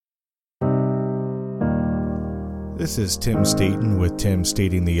This is Tim Staten with Tim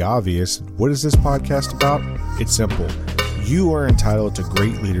Stating the Obvious. What is this podcast about? It's simple. You are entitled to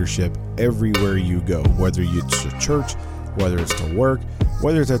great leadership everywhere you go, whether it's to church, whether it's to work,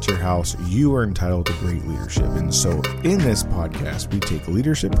 whether it's at your house, you are entitled to great leadership. And so in this podcast, we take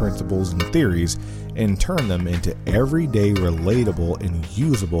leadership principles and theories and turn them into everyday relatable and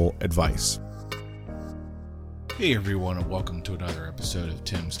usable advice. Hey everyone, and welcome to another episode of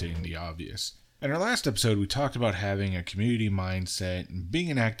Tim Stating the Obvious. In our last episode, we talked about having a community mindset and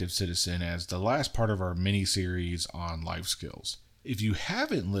being an active citizen as the last part of our mini-series on life skills. If you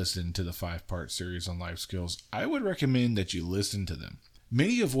haven't listened to the 5-part series on life skills, I would recommend that you listen to them.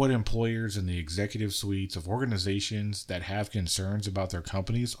 Many of what employers in the executive suites of organizations that have concerns about their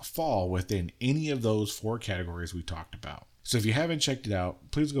companies fall within any of those 4 categories we talked about. So if you haven't checked it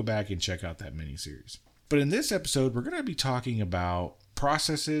out, please go back and check out that mini-series. But in this episode, we're going to be talking about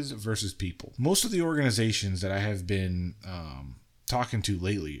processes versus people. Most of the organizations that I have been talking to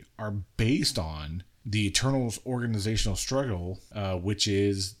lately are based on the eternal organizational struggle, which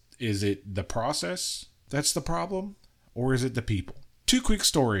is it the process that's the problem, or is it the people? 2 quick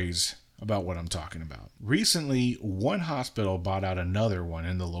stories about what I'm talking about. Recently, one hospital bought out another one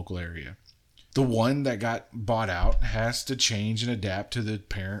in the local area. The one that got bought out has to change and adapt to the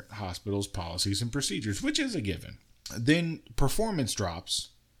parent hospital's policies and procedures, which is a given. Then performance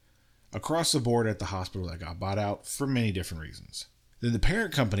drops across the board at the hospital that got bought out for many different reasons. Then the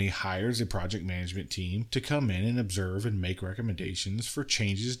parent company hires a project management team to come in and observe and make recommendations for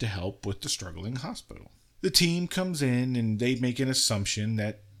changes to help with the struggling hospital. The team comes in and they make an assumption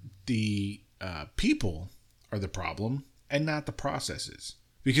that the people are the problem and not the processes,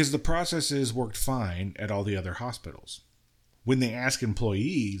 because the processes worked fine at all the other hospitals. When they ask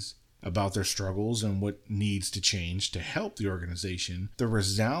employees about their struggles and what needs to change to help the organization, the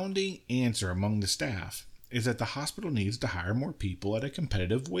resounding answer among the staff is that the hospital needs to hire more people at a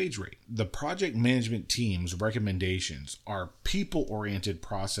competitive wage rate. The project management team's recommendations are people-oriented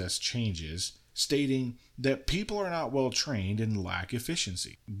process changes, stating that people are not well trained and lack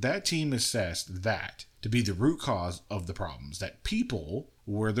efficiency. That team assessed that to be the root cause of the problems, that people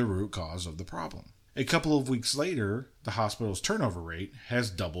were the root cause of the problem. A couple of weeks later, the hospital's turnover rate has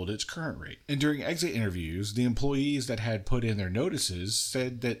doubled its current rate. And during exit interviews, the employees that had put in their notices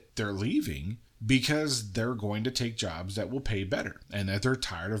said that they're leaving because they're going to take jobs that will pay better and that they're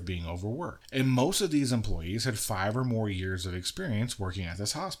tired of being overworked. And most of these employees had 5 or more years of experience working at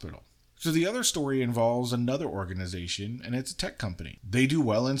this hospital. So the other story involves another organization, and it's a tech company. They do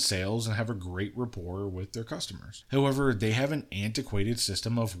well in sales and have a great rapport with their customers. However, they have an antiquated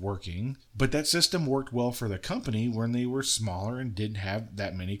system of working, but that system worked well for the company when they were smaller and didn't have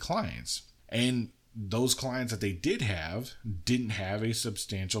that many clients. And those clients that they did have didn't have a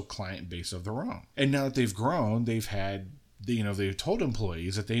substantial client base of their own. And now that they've grown, they've told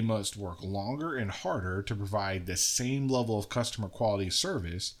employees that they must work longer and harder to provide the same level of customer quality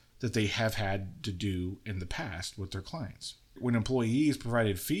service that they have had to do in the past with their clients. When employees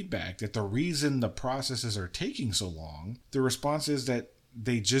provided feedback that the reason the processes are taking so long, the response is that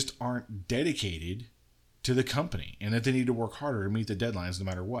they just aren't dedicated to the company and that they need to work harder to meet the deadlines no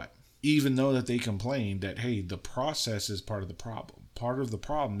matter what. Even though that they complained that, hey, the process is part of the problem. Part of the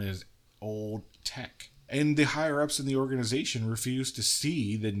problem is old tech. And the higher-ups in the organization refuse to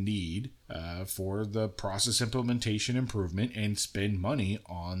see the need for the process implementation improvement and spend money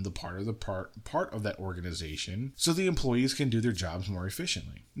on the part of that organization so the employees can do their jobs more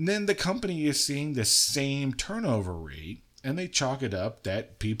efficiently. And then the company is seeing the same turnover rate, and they chalk it up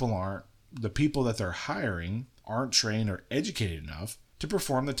that the people that they're hiring aren't trained or educated enough to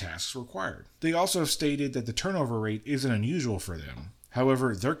perform the tasks required. They also have stated that the turnover rate isn't unusual for them.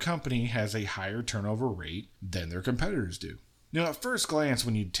 However, their company has a higher turnover rate than their competitors do. Now, at first glance,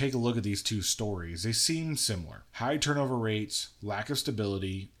 when you take a look at these 2 stories, they seem similar. High turnover rates, lack of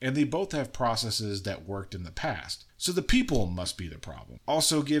stability, and they both have processes that worked in the past. So the people must be the problem.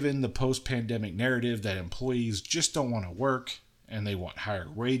 Also, given the post-pandemic narrative that employees just don't want to work and they want higher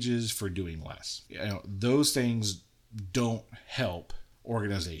wages for doing less. Those things don't help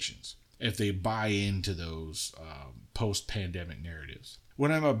organizations if they buy into those post-pandemic narratives. What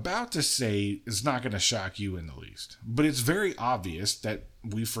I'm about to say is not going to shock you in the least, but it's very obvious that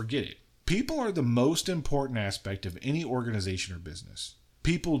we forget it. People are the most important aspect of any organization or business.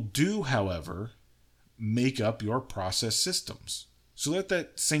 People do, however, make up your process systems. So let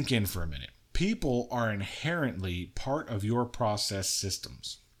that sink in for a minute. People are inherently part of your process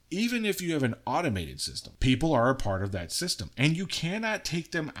systems. Even if you have an automated system, people are a part of that system, and you cannot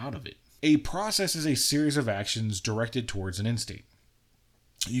take them out of it. A process is a series of actions directed towards an end state.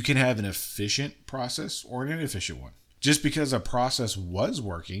 You can have an efficient process or an inefficient one. Just because a process was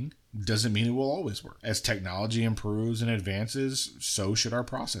working doesn't mean it will always work. As technology improves and advances, so should our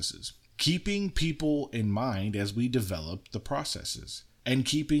processes. Keeping people in mind as we develop the processes, and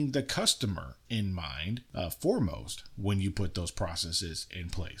keeping the customer in mind foremost when you put those processes in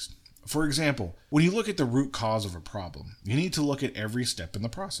place. For example, when you look at the root cause of a problem, you need to look at every step in the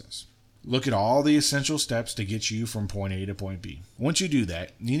process. Look at all the essential steps to get you from point A to point B. Once you do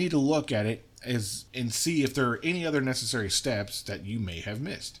that, you need to look at it and see if there are any other necessary steps that you may have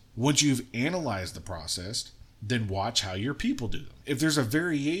missed. Once you've analyzed the process, then watch how your people do them. If there's a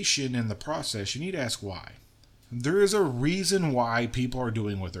variation in the process, you need to ask why. There is a reason why people are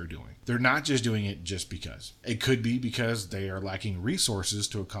doing what they're doing. They're not just doing it just because. It could be because they are lacking resources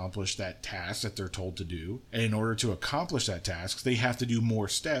to accomplish that task that they're told to do. And in order to accomplish that task, they have to do more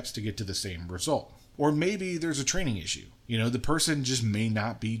steps to get to the same result. Or maybe there's a training issue. The person just may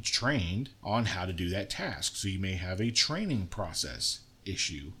not be trained on how to do that task. So you may have a training process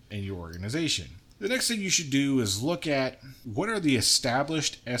issue in your organization. The next thing you should do is look at what are the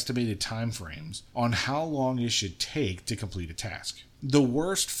established estimated timeframes on how long it should take to complete a task. The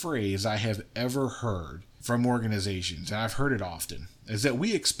worst phrase I have ever heard from organizations, and I've heard it often, is that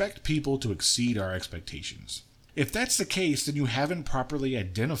we expect people to exceed our expectations. If that's the case, then you haven't properly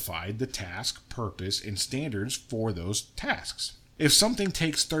identified the task, purpose, and standards for those tasks. If something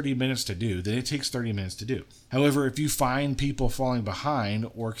takes 30 minutes to do, then it takes 30 minutes to do. However, if you find people falling behind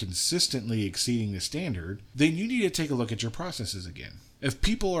or consistently exceeding the standard, then you need to take a look at your processes again. If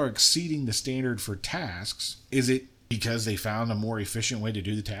people are exceeding the standard for tasks, is it because they found a more efficient way to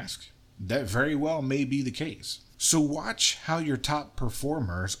do the task? That very well may be the case. So watch how your top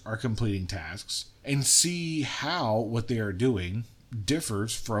performers are completing tasks and see how what they are doing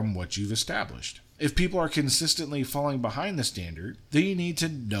differs from what you've established. If people are consistently falling behind the standard, then you need to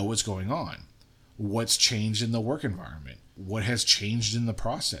know what's going on. What's changed in the work environment? What has changed in the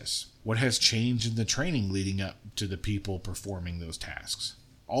process? What has changed in the training leading up to the people performing those tasks?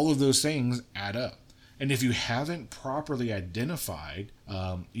 All of those things add up. And if you haven't properly identified,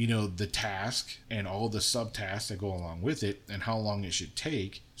 the task and all the subtasks that go along with it and how long it should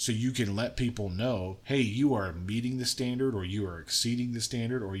take, so you can let people know, hey, you are meeting the standard or you are exceeding the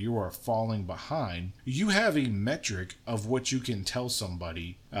standard or you are falling behind, you have a metric of what you can tell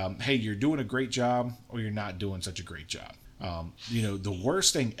somebody, hey, you're doing a great job or you're not doing such a great job. The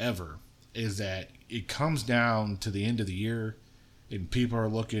worst thing ever is that it comes down to the end of the year and people are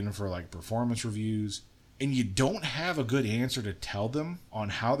looking for like performance reviews, and you don't have a good answer to tell them on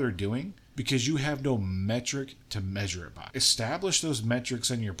how they're doing because you have no metric to measure it by. Establish those metrics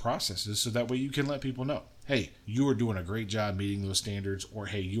in your processes so that way you can let people know, hey, you are doing a great job meeting those standards, or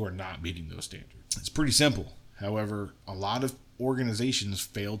hey, you are not meeting those standards. It's pretty simple. However, a lot of organizations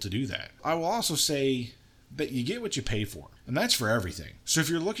fail to do that. I will also say that you get what you pay for, and that's for everything. So if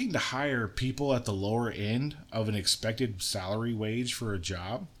you're looking to hire people at the lower end of an expected salary wage for a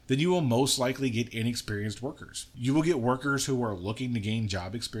job, then you will most likely get inexperienced workers. You will get workers who are looking to gain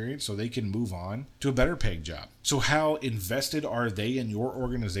job experience so they can move on to a better paying job. So how invested are they in your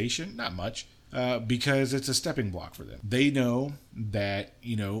organization? Not much. Because it's a stepping block for them. They know that,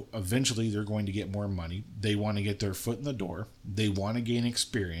 eventually they're going to get more money. They want to get their foot in the door. They want to gain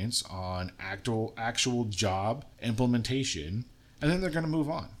experience on actual job implementation, and then they're going to move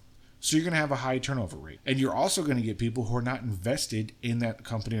on. So you're going to have a high turnover rate. And you're also going to get people who are not invested in that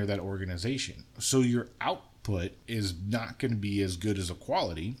company or that organization. So your output is not going to be as good as a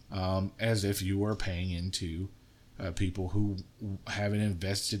quality as if you were paying into people who have an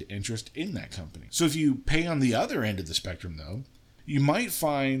invested interest in that company. So if you pay on the other end of the spectrum, though, you might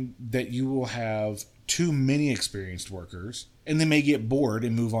find that you will have too many experienced workers, and they may get bored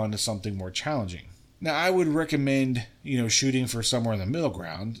and move on to something more challenging. Now, I would recommend, shooting for somewhere in the middle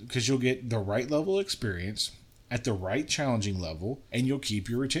ground because you'll get the right level of experience at the right challenging level, and you'll keep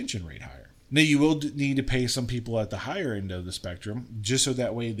your retention rate higher. Now, you will need to pay some people at the higher end of the spectrum just so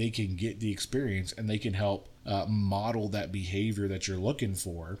that way they can get the experience and they can help model that behavior that you're looking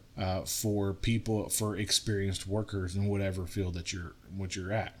for people, for experienced workers in whatever field that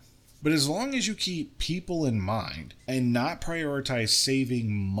you're at. But as long as you keep people in mind and not prioritize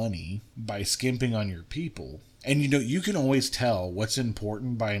saving money by skimping on your people, and you can always tell what's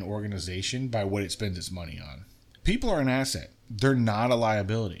important by an organization by what it spends its money on. People are an asset. They're not a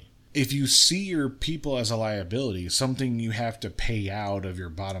liability. If you see your people as a liability, something you have to pay out of your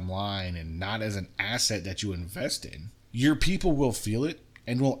bottom line and not as an asset that you invest in, your people will feel it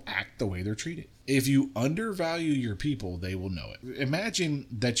and will act the way they're treated. If you undervalue your people, they will know it. Imagine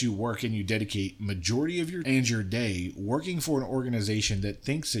that you work and you dedicate majority of your day working for an organization that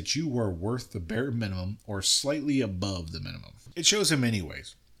thinks that you are worth the bare minimum or slightly above the minimum. It shows in many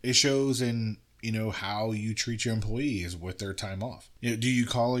ways. It shows in how you treat your employees with their time off. Do you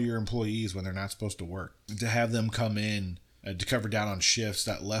call your employees when they're not supposed to work? To have them come in to cover down on shifts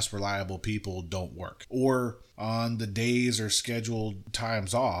that less reliable people don't work? Or on the days or scheduled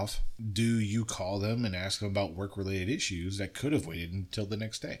times off, do you call them and ask them about work-related issues that could have waited until the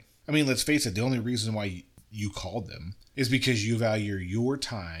next day? I mean, let's face it, the only reason why you called them is because you value your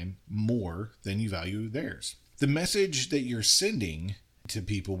time more than you value theirs. The message that you're sending to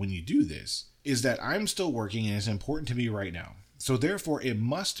people when you do this is that I'm still working and it's important to me right now. So therefore, it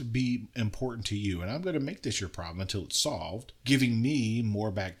must be important to you, and I'm going to make this your problem until it's solved, giving me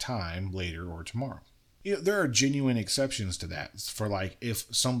more back time later or tomorrow. There are genuine exceptions to that. For like, if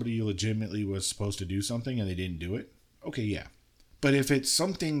somebody legitimately was supposed to do something and they didn't do it, okay, yeah. But if it's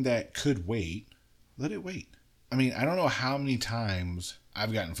something that could wait, let it wait. I mean, I don't know how many times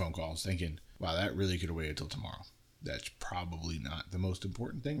I've gotten phone calls thinking, wow, that really could have waited till tomorrow. That's probably not the most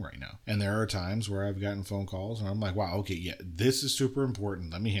important thing right now. And there are times where I've gotten phone calls and I'm like, wow, okay, yeah, this is super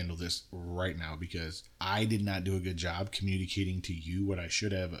important. Let me handle this right now because I did not do a good job communicating to you what I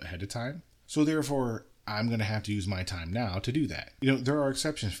should have ahead of time. So therefore, I'm going to have to use my time now to do that. There are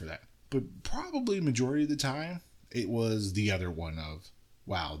exceptions for that. But probably majority of the time, it was the other one of,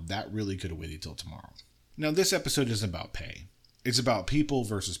 wow, that really could have waited till tomorrow. Now, this episode isn't about pay. It's about people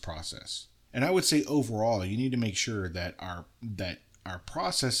versus process. And I would say overall, you need to make sure that our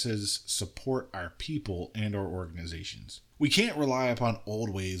processes support our people and our organizations. We can't rely upon old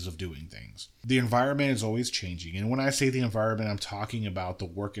ways of doing things. The environment is always changing. And when I say the environment, I'm talking about the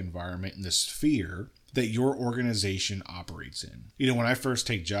work environment and the sphere that your organization operates in. When I first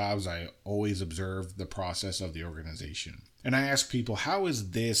take jobs, I always observe the process of the organization. And I ask people, how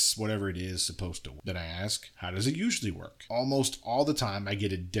is this, whatever it is, supposed to work? Then I ask, how does it usually work? Almost all the time, I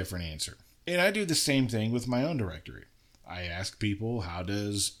get a different answer. And I do the same thing with my own directory. I ask people, how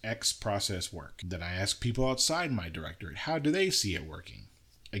does X process work? Then I ask people outside my directorate, how do they see it working?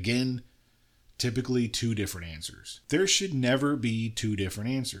 Again, typically two different answers. There should never be two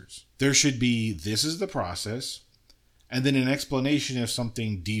different answers. There should be, this is the process, and then an explanation if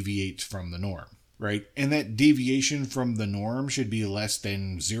something deviates from the norm, right? And that deviation from the norm should be less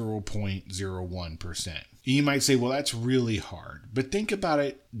than 0.01%. You might say, well, that's really hard. But think about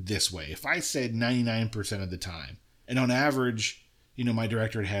it this way. If I said 99% of the time, and on average, my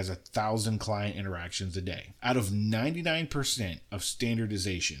directorate has 1,000 client interactions a day. Out of 99% of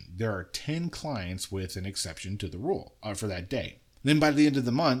standardization, there are 10 clients with an exception to the rule for that day. Then by the end of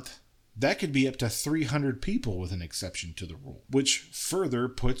the month, that could be up to 300 people with an exception to the rule, which further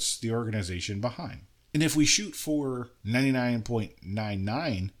puts the organization behind. And if we shoot for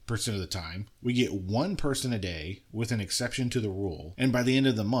 99.99% of the time, we get one person a day with an exception to the rule. And by the end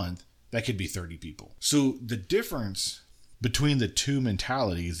of the month, that could be 30 people. So the difference between the two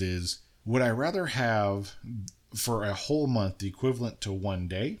mentalities is, would I rather have for a whole month the equivalent to one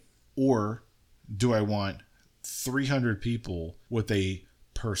day? Or do I want 300 people with a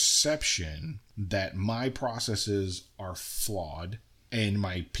perception that my processes are flawed and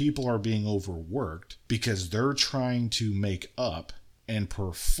my people are being overworked because they're trying to make up and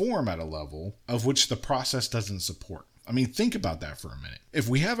perform at a level of which the process doesn't support? I mean, think about that for a minute. If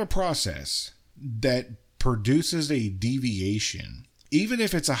we have a process that produces a deviation, even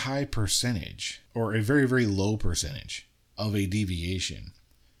if it's a high percentage or a very, very low percentage of a deviation,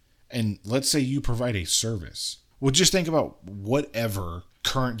 and let's say you provide a service, well, just think about whatever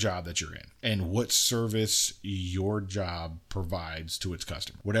current job that you're in and what service your job provides to its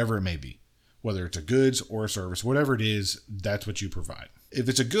customer, whatever it may be, whether it's a goods or a service, whatever it is, that's what you provide. If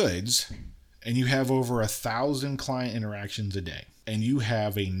it's a goods and you have over 1,000 client interactions a day and you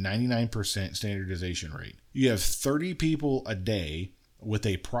have a 99% standardization rate, you have 30 people a day with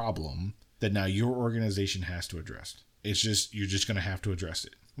a problem that now your organization has to address. You're just going to have to address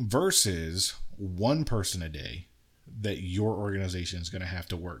it versus one person a day that your organization is going to have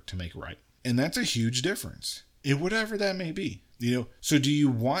to work to make right. And that's a huge difference in whatever that may be. So do you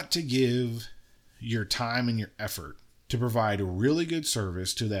want to give your time and your effort to provide a really good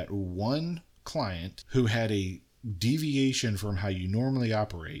service to that one client who had a deviation from how you normally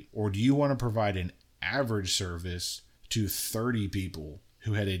operate? Or do you want to provide an average service to 30 people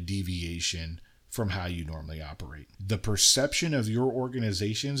who had a deviation from how you normally operate? The perception of your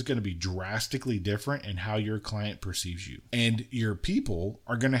organization is going to be drastically different in how your client perceives you. And your people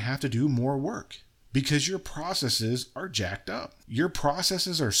are going to have to do more work. Because your processes are jacked up. Your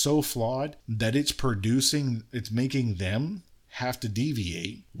processes are so flawed that it's making them have to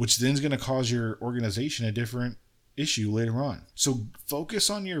deviate, which then is going to cause your organization a different issue later on. So focus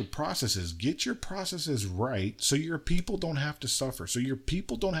on your processes. Get your processes right so your people don't have to suffer. So your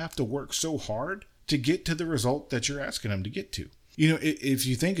people don't have to work so hard to get to the result that you're asking them to get to. If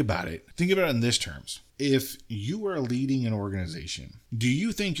you think about it in this terms. If you are leading an organization, do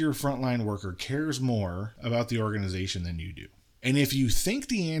you think your frontline worker cares more about the organization than you do? And if you think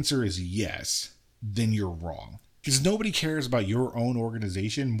the answer is yes, then you're wrong. Because nobody cares about your own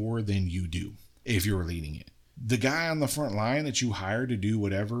organization more than you do if you're leading it. The guy on the front line that you hire to do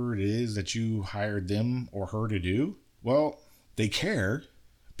whatever it is that you hired them or her to do, well, they care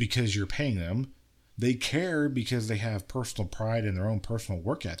because you're paying them. They care because they have personal pride in their own personal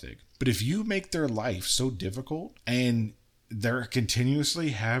work ethic. But if you make their life so difficult and they're continuously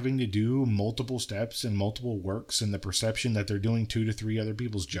having to do multiple steps and multiple works and the perception that they're doing 2 to 3 other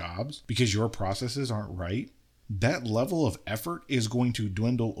people's jobs because your processes aren't right, that level of effort is going to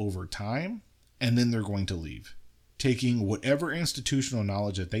dwindle over time, and then they're going to leave, taking whatever institutional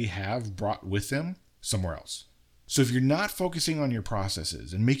knowledge that they have brought with them somewhere else. So if you're not focusing on your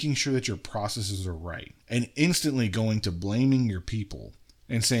processes and making sure that your processes are right and instantly going to blaming your people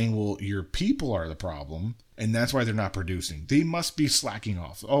and saying, well, your people are the problem and that's why they're not producing. They must be slacking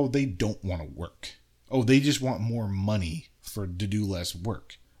off. Oh, they don't want to work. Oh, they just want more money to do less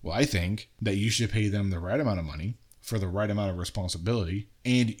work. Well, I think that you should pay them the right amount of money for the right amount of responsibility,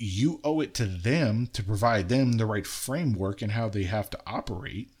 and you owe it to them to provide them the right framework and how they have to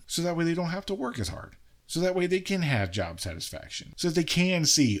operate so that way they don't have to work as hard. So that way they can have job satisfaction. So that they can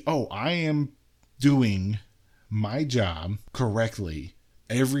see, oh, I am doing my job correctly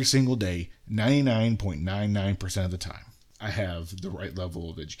every single day, 99.99% of the time. I have the right level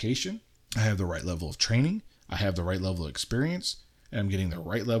of education. I have the right level of training. I have the right level of experience. And I'm getting the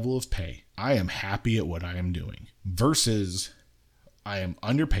right level of pay. I am happy at what I am doing. Versus I am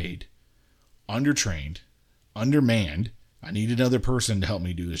underpaid, undertrained, undermanned. I need another person to help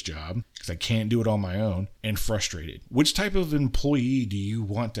me do this job because I can't do it on my own, and frustrated. Which type of employee do you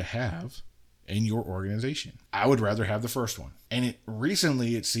want to have in your organization? I would rather have the first one. And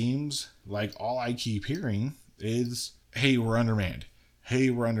recently it seems like all I keep hearing is, hey, we're undermanned. Hey,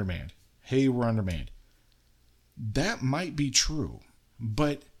 we're undermanned. Hey, we're undermanned. That might be true,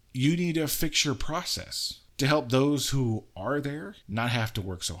 but you need to fix your process to help those who are there not have to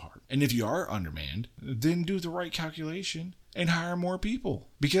work so hard. And if you are undermanned, then do the right calculation and hire more people.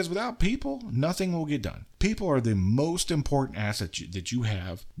 Because without people, nothing will get done. People are the most important asset that you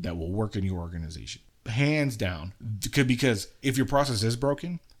have that will work in your organization. Hands down. Because if your process is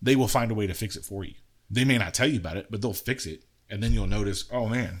broken, they will find a way to fix it for you. They may not tell you about it, but they'll fix it. And then you'll notice, oh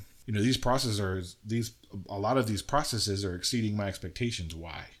man, a lot of these processes are exceeding my expectations.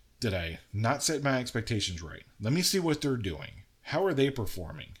 Why? Did I not set my expectations right? Let me see what they're doing. How are they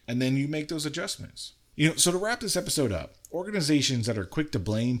performing? And then you make those adjustments. So to wrap this episode up, organizations that are quick to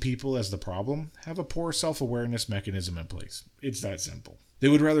blame people as the problem have a poor self-awareness mechanism in place. It's that simple. They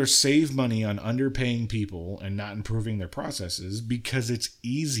would rather save money on underpaying people and not improving their processes because it's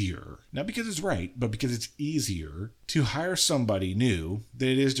easier, not because it's right, but because it's easier to hire somebody new than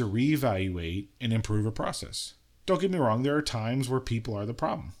it is to reevaluate and improve a process. Don't get me wrong, there are times where people are the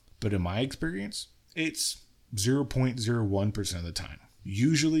problem. But in my experience, it's 0.01% of the time.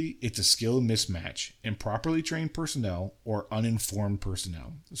 Usually, it's a skill mismatch in properly trained personnel or uninformed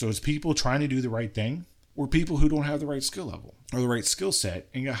personnel. So it's people trying to do the right thing or people who don't have the right skill level or the right skill set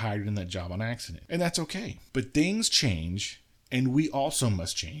and get hired in that job on accident. And that's okay. But things change, and we also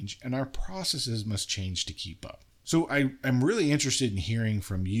must change, and our processes must change to keep up. So I'm really interested in hearing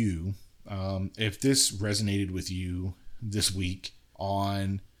from you if this resonated with you this week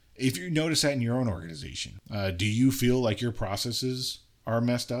on if you notice that in your own organization. Do you feel like your processes are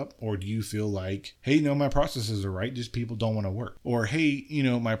messed up? Or do you feel like, hey, no, my processes are right, just people don't want to work? Or, hey,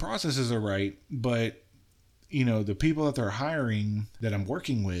 my processes are right, but, the people that they're hiring that I'm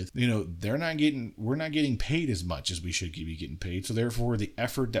working with, we're not getting paid as much as we should be getting paid. So therefore, the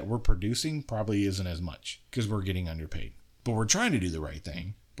effort that we're producing probably isn't as much because we're getting underpaid. But we're trying to do the right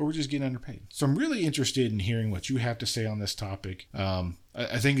thing, but we're just getting underpaid. So I'm really interested in hearing what you have to say on this topic.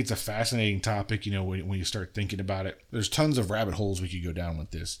 I think it's a fascinating topic, when you start thinking about it. There's tons of rabbit holes we could go down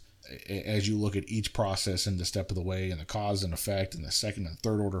with this as you look at each process and the step of the way and the cause and effect and the second and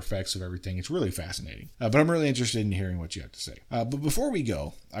third order effects of everything. It's really fascinating. But I'm really interested in hearing what you have to say. But before we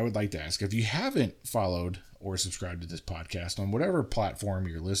go, I would like to ask, if you haven't followed or subscribe to this podcast on whatever platform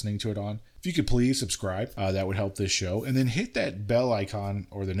you're listening to it on. If you could please subscribe, that would help this show. And then hit that bell icon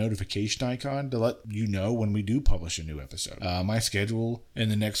or the notification icon to let you know when we do publish a new episode. My schedule in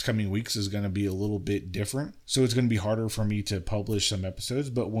the next coming weeks is going to be a little bit different, so it's going to be harder for me to publish some episodes.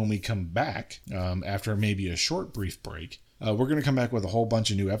 But when we come back, after maybe a short, brief break, we're going to come back with a whole bunch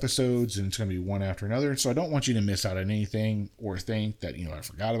of new episodes, and it's going to be one after another. So I don't want you to miss out on anything or think that, I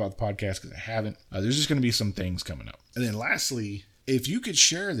forgot about the podcast, because I haven't. There's just going to be some things coming up. And then lastly, if you could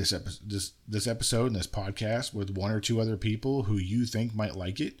share this episode and this podcast with one or two other people who you think might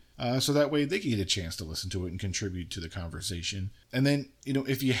like it, so that way they can get a chance to listen to it and contribute to the conversation. And then,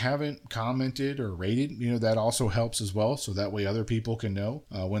 if you haven't commented or rated, that also helps as well. So that way other people can know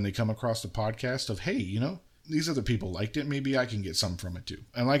when they come across the podcast of, hey, these other people liked it. Maybe I can get some from it too.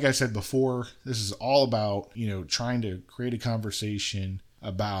 And like I said before, this is all about, trying to create a conversation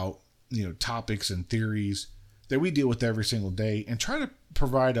about, topics and theories that we deal with every single day, and try to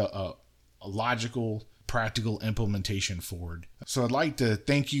provide a logical, practical implementation forward. So I'd like to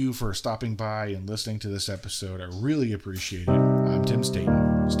thank you for stopping by and listening to this episode. I really appreciate it. I'm Tim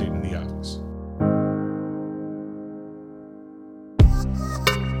Staten, Staten in the Office.